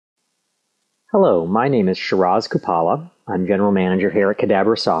Hello, my name is Shiraz Kupala. I'm General Manager here at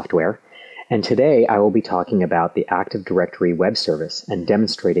Qdabra Software, and today I will be talking about the Active Directory web service and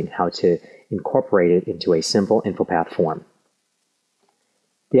demonstrating how to incorporate it into a simple InfoPath form.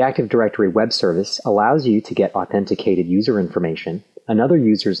 The Active Directory web service allows you to get authenticated user information, another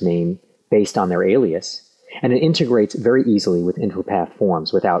user's name based on their alias, and it integrates very easily with InfoPath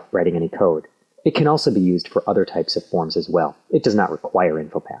forms without writing any code. It can also be used for other types of forms as well. It does not require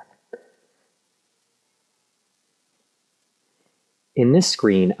InfoPath. In this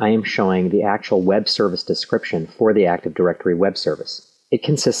screen, I am showing the actual web service description for the Active Directory web service. It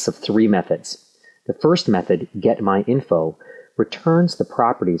consists of three methods. The first method, getMyInfo, returns the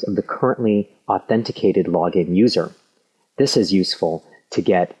properties of the currently authenticated login user. This is useful to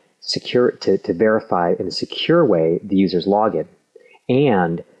get to verify in a secure way the user's login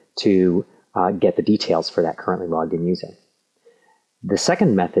and to get the details for that currently logged in user. The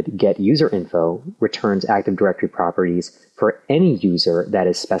second method, getUserInfo, returns Active Directory properties for any user that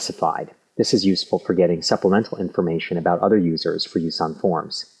is specified. This is useful for getting supplemental information about other users for use on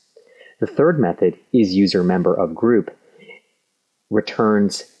forms. The third method, isUserMemberOfGroup,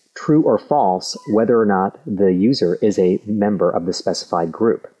 returns true or false whether or not the user is a member of the specified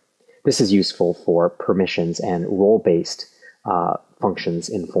group. This is useful for permissions and role-based functions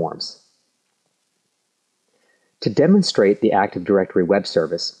in forms. To demonstrate the Active Directory web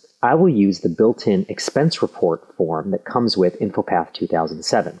service, I will use the built-in expense report form that comes with InfoPath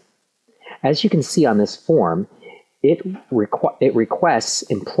 2007. As you can see on this form, it requests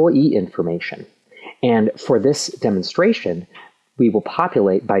employee information. And for this demonstration, we will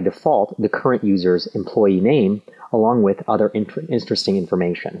populate by default the current user's employee name along with other interesting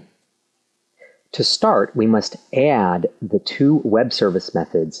information. To start, we must add the two web service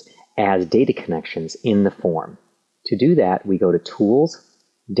methods as data connections in the form. To do that, we go to Tools,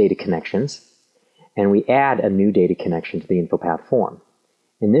 Data Connections, and we add a new data connection to the InfoPath form.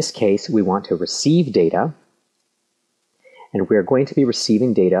 In this case, we want to receive data, and we're going to be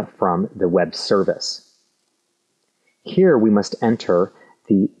receiving data from the web service. Here, we must enter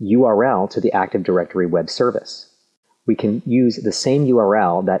the URL to the Active Directory web service. We can use the same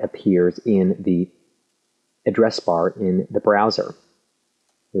URL that appears in the address bar in the browser.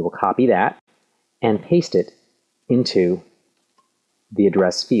 We will copy that and paste it into the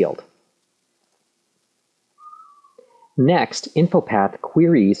address field. Next, InfoPath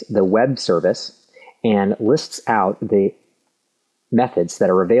queries the web service and lists out the methods that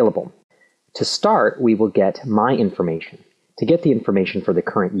are available. To start, we will get my information to get the information for the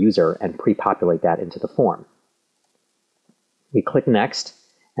current user and pre-populate that into the form. We click Next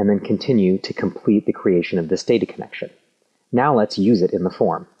and then continue to complete the creation of this data connection. Now let's use it in the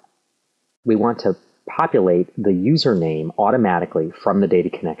form. We want to populate the username automatically from the data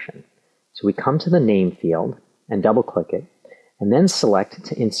connection. So we come to the name field and double-click it, and then select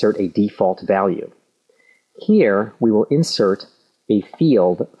to insert a default value. Here, we will insert a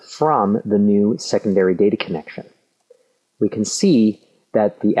field from the new secondary data connection. We can see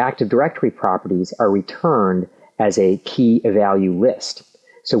that the Active Directory properties are returned as a key value list.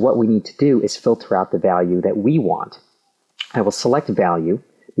 So what we need to do is filter out the value that we want. I will select value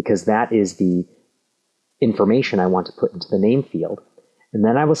because that is the information I want to put into the name field, and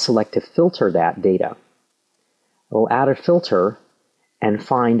then I will select to filter that data. I will add a filter and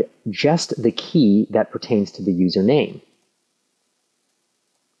find just the key that pertains to the username.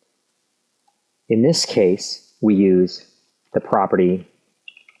 In this case, we use the property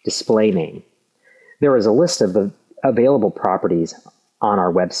display name. There is a list of the available properties on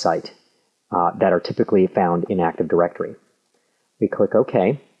our website that are typically found in Active Directory. We click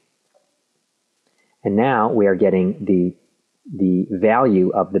OK. And now we are getting the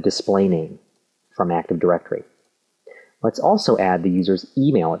value of the display name from Active Directory. Let's also add the user's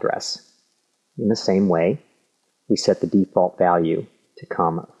email address. In the same way, we set the default value to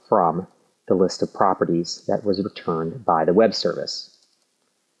come from the list of properties that was returned by the web service.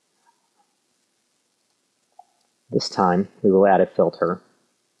 This time, we will add a filter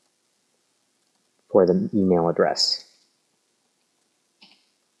for the email address.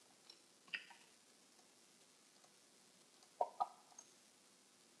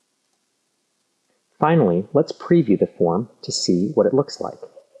 Finally, let's preview the form to see what it looks like.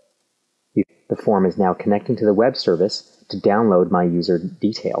 The form is now connecting to the web service to download my user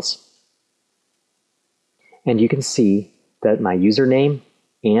details. And you can see that my username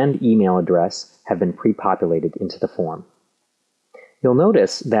and email address have been pre-populated into the form. You'll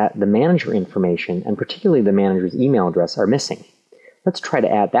notice that the manager information, and particularly the manager's email address, are missing. Let's try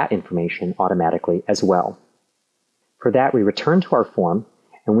to add that information automatically as well. For that, we return to our form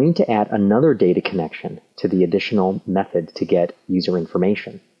And we need to add another data connection to the additional method to get user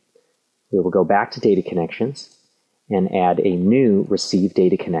information. We will go back to data connections and add a new receive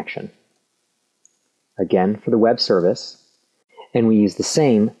data connection. Again, for the web service, and we use the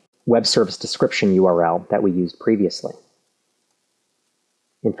same web service description URL that we used previously.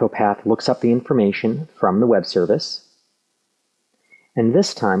 InfoPath looks up the information from the web service, and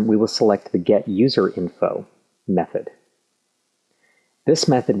this time we will select the Get User Info method. This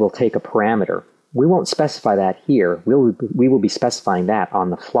method will take a parameter. We won't specify that here. We will be specifying that on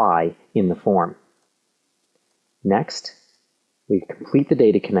the fly in the form. Next, we complete the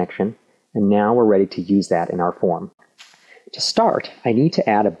data connection, and now we're ready to use that in our form. To start, I need to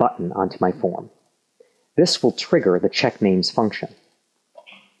add a button onto my form. This will trigger the check names function.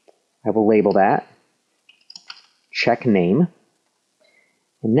 I will label that check name,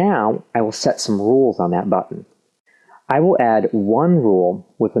 and now I will set some rules on that button. I will add one rule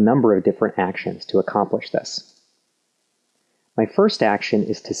with a number of different actions to accomplish this. My first action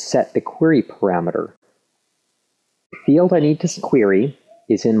is to set the query parameter. The field I need to query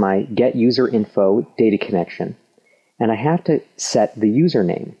is in my Get User Info data connection, and I have to set the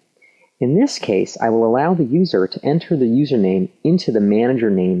username. In this case, I will allow the user to enter the username into the manager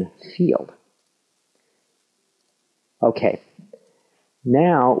name field. Okay,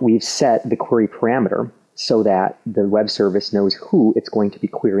 now we've set the query parameter so that the web service knows who it's going to be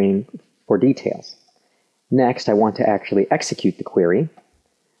querying for details. Next, I want to actually execute the query.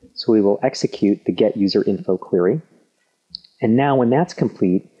 So we will execute the Get User Info query. And now when that's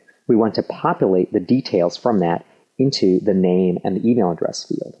complete, we want to populate the details from that into the name and the email address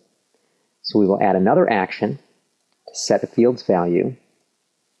field. So we will add another action to set a field's value.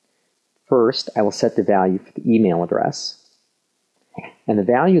 First, I will set the value for the email address. And the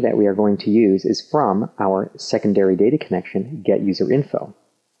value that we are going to use is from our secondary data connection, Get User Info.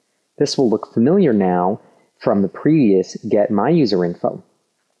 This will look familiar now from the previous Get My User Info.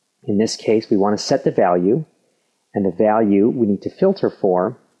 In this case, we want to set the value, and the value we need to filter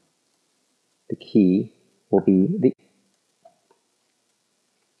for, the key, will be the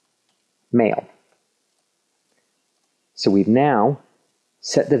mail. So we've now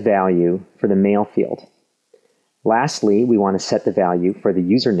set the value for the mail field. Lastly, we want to set the value for the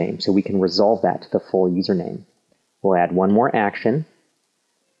username so we can resolve that to the full username. We'll add one more action.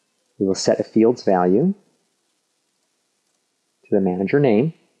 We will set a field's value to the manager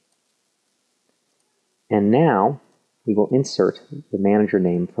name. And now we will insert the manager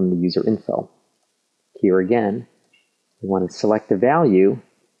name from the user info. Here again, we want to select the value,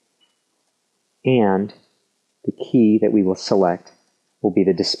 and the key that we will select will be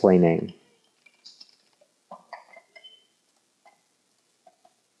the display name.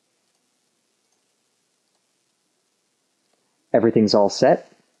 Everything's all set.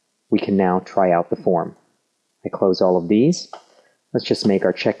 We can now try out the form. I close all of these. Let's just make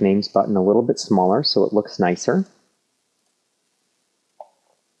our check names button a little bit smaller so it looks nicer.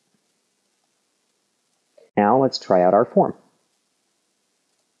 Now let's try out our form.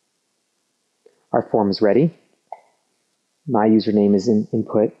 Our form is ready. My username is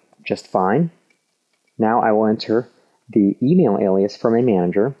input just fine. Now I will enter the email alias for my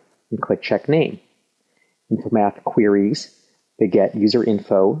manager and click Check Name. InfoPath queries the Get User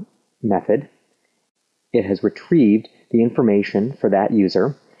Info method. It has retrieved the information for that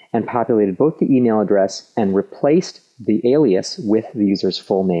user and populated both the email address and replaced the alias with the user's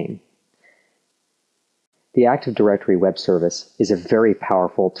full name. The Active Directory web service is a very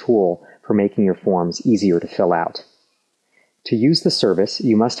powerful tool for making your forms easier to fill out. To use the service,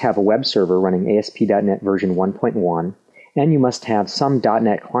 you must have a web server running ASP.NET version 1.1, and you must have some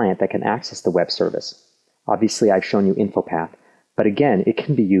 .NET client that can access the web service. Obviously, I've shown you InfoPath, but again, it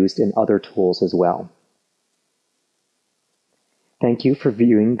can be used in other tools as well. Thank you for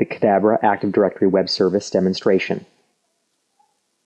viewing the Qdabra Active Directory web service demonstration.